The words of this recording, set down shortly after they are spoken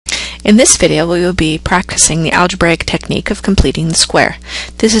In this video, we will be practicing the algebraic technique of completing the square.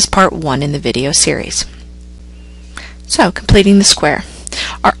 This is part 1 in the video series. So, completing the square.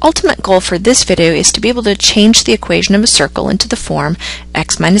 Our ultimate goal for this video is to be able to change the equation of a circle into the form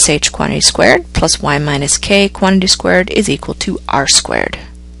x minus h quantity squared plus y minus k quantity squared is equal to r squared.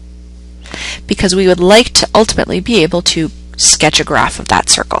 Because we would like to ultimately be able to sketch a graph of that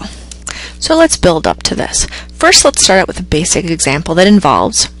circle. So let's build up to this. First, let's start out with a basic example that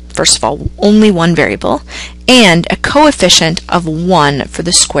involves, first of all, only one variable and a coefficient of 1 for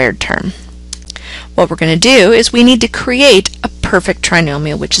the squared term. What we're going to do is we need to create a perfect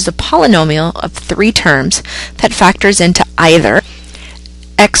trinomial, which is a polynomial of 3 terms that factors into either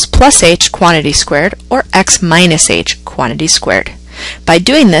x plus h quantity squared or x minus h quantity squared. By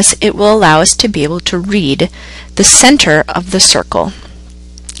doing this, it will allow us to be able to read the center of the circle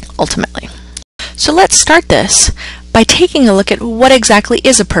ultimately. So let's start this by taking a look at what exactly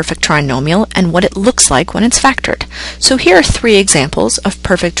is a perfect trinomial and what it looks like when it's factored. So here are 3 examples of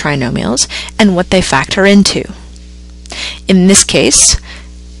perfect trinomials and what they factor into. In this case,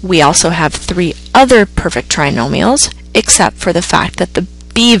 we also have 3 other perfect trinomials, except for the fact that the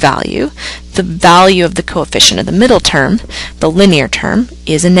b value, the value of the coefficient of the middle term, the linear term,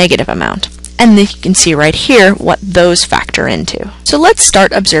 is a negative amount. And you can see right here what those factor into. So let's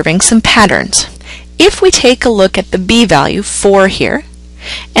start observing some patterns. If we take a look at the b value, 4 here,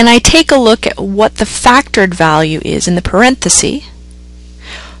 and I take a look at what the factored value is in the parenthesis,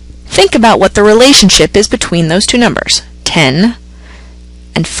 think about what the relationship is between those two numbers, 10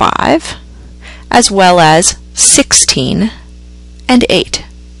 and 5, as well as 16 and 8.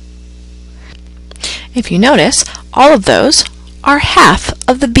 If you notice, all of those are half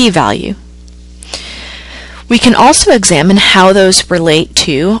of the b value. We can also examine how those relate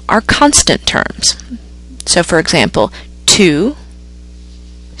to our constant terms. So for example, 2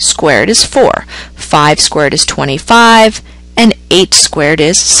 squared is 4, 5 squared is 25, and 8 squared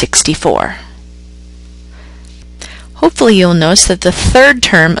is 64. Hopefully you'll notice that the third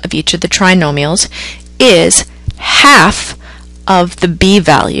term of each of the trinomials is half of the b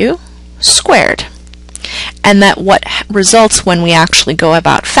value squared, and that what results when we actually go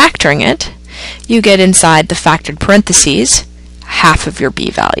about factoring it, you get inside the factored parentheses half of your b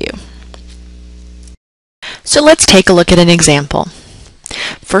value. So let's take a look at an example.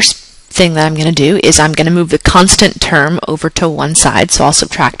 First thing that I'm going to do is I'm going to move the constant term over to one side, so I'll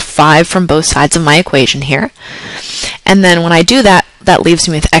subtract 5 from both sides of my equation here. And then when I do that, that leaves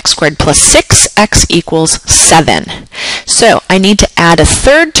me with x squared plus 6x equals 7. So I need to add a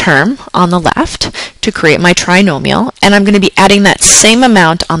third term on the left to create my trinomial, and I'm going to be adding that same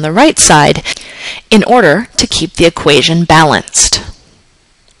amount on the right side in order to keep the equation balanced.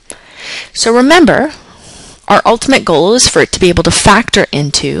 So remember, our ultimate goal is for it to be able to factor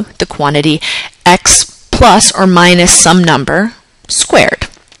into the quantity x plus or minus some number squared.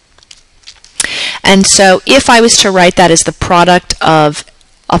 And so if I was to write that as the product of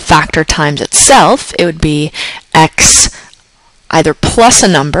a factor times itself, it would be x either plus a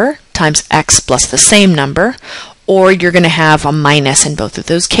number times x plus the same number, or you're going to have a minus in both of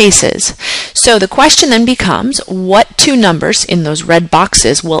those cases. So the question then becomes, what two numbers in those red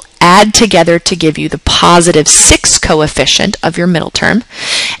boxes will add together to give you the positive 6 coefficient of your middle term,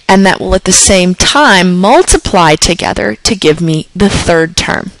 and that will at the same time multiply together to give me the third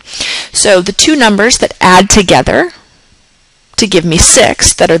term. So the two numbers that add together to give me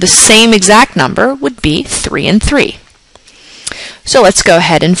 6 that are the same exact number would be 3 and 3. So let's go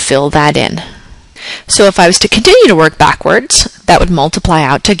ahead and fill that in. So if I was to continue to work backwards, that would multiply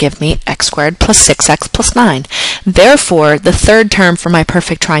out to give me x squared plus 6x plus 9. Therefore, the third term for my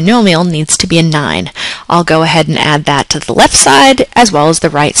perfect trinomial needs to be a 9. I'll go ahead and add that to the left side as well as the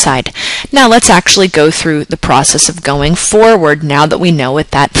right side. Now let's actually go through the process of going forward now that we know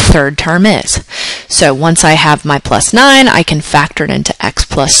what that third term is. So once I have my plus 9, I can factor it into x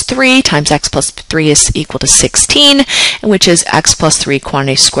plus 3 times x plus 3 is equal to 16, which is x plus 3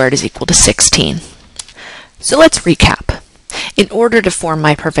 quantity squared is equal to 16. So let's recap. In order to form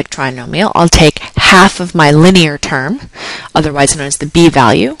my perfect trinomial, I'll take half of my linear term, otherwise known as the b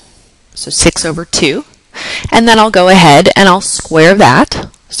value, so 6 over 2, and then I'll go ahead and I'll square that.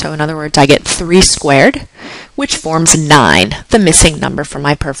 So in other words, I get 3 squared, which forms 9, the missing number for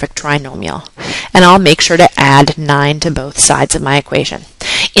my perfect trinomial. And I'll make sure to add 9 to both sides of my equation.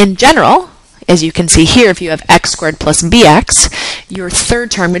 In general, as you can see here, if you have x squared plus bx, your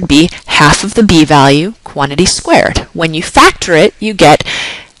third term would be half of the b value quantity squared. When you factor it, you get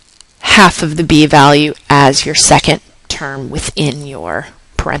half of the b value as your second term within your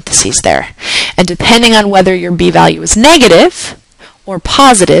parentheses there. And depending on whether your b value is negative or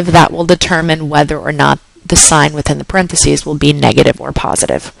positive, that will determine whether or not the sign within the parentheses will be negative or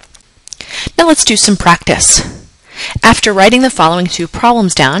positive. Now let's do some practice. After writing the following two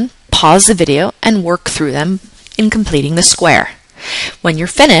problems down, pause the video and work through them in completing the square. When you're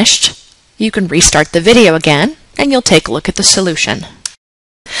finished, you can restart the video again and you'll take a look at the solution.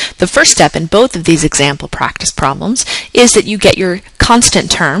 The first step in both of these example practice problems is that you get your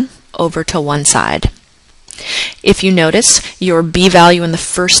constant term over to one side. If you notice, your b value in the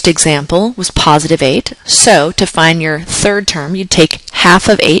first example was positive 8, so to find your third term, you'd take half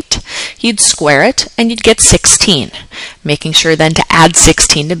of 8, you'd square it, and you'd get 16, making sure then to add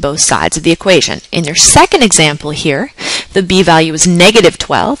 16 to both sides of the equation. In your second example here, the b value is negative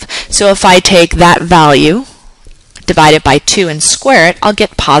 12, so if I take that value, divide it by 2 and square it, I'll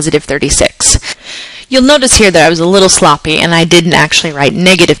get positive 36. You'll notice here that I was a little sloppy and I didn't actually write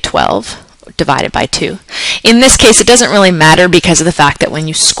negative 12 divided by 2. In this case, it doesn't really matter because of the fact that when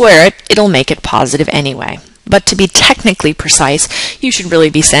you square it, it'll make it positive anyway. But to be technically precise, you should really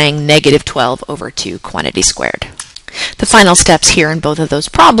be saying negative 12 over 2 quantity squared. The final steps here in both of those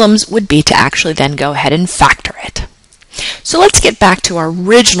problems would be to actually then go ahead and factor it. So let's get back to our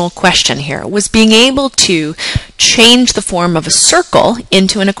original question here, was being able to change the form of a circle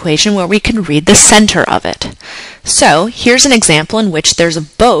into an equation where we can read the center of it. So here's an example in which there's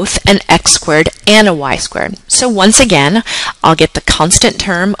both an x squared and a y squared. So once again, I'll get the constant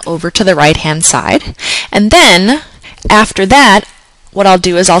term over to the right-hand side, and then after that, what I'll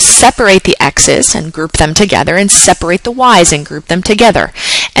do is I'll separate the x's and group them together and separate the y's and group them together.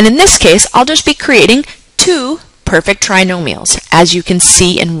 And in this case, I'll just be creating two perfect trinomials. As you can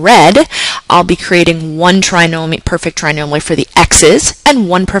see in red, I'll be creating one perfect trinomial for the x's and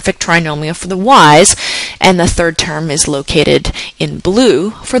one perfect trinomial for the y's, and the third term is located in blue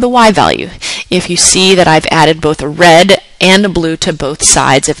for the y value. If you see that I've added both a red and a blue to both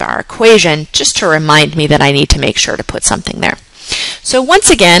sides of our equation, just to remind me that I need to make sure to put something there. So once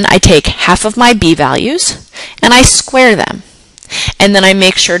again, I take half of my b values and I square them. And then I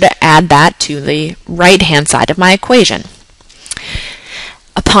make sure to add that to the right-hand side of my equation.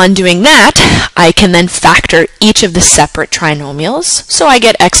 Upon doing that, I can then factor each of the separate trinomials. So I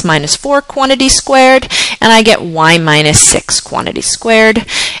get x minus 4 quantity squared, and I get y minus 6 quantity squared.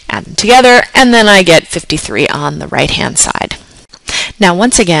 Add them together, and then I get 53 on the right-hand side. Now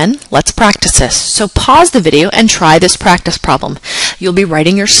once again, let's practice this. So pause the video and try this practice problem. You'll be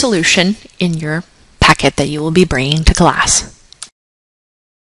writing your solution in your packet that you will be bringing to class.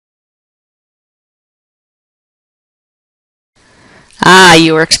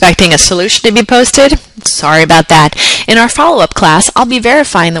 You were expecting a solution to be posted? Sorry about that. In our follow-up class, I'll be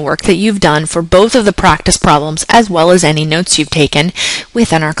verifying the work that you've done for both of the practice problems as well as any notes you've taken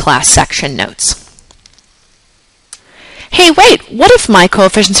within our class section notes. Hey, wait, what if my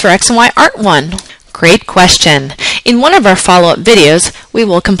coefficients for x and y aren't 1? Great question. In one of our follow-up videos, we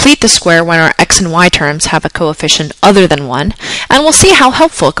will complete the square when our x and y terms have a coefficient other than 1, and we'll see how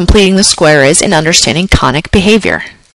helpful completing the square is in understanding conic behavior.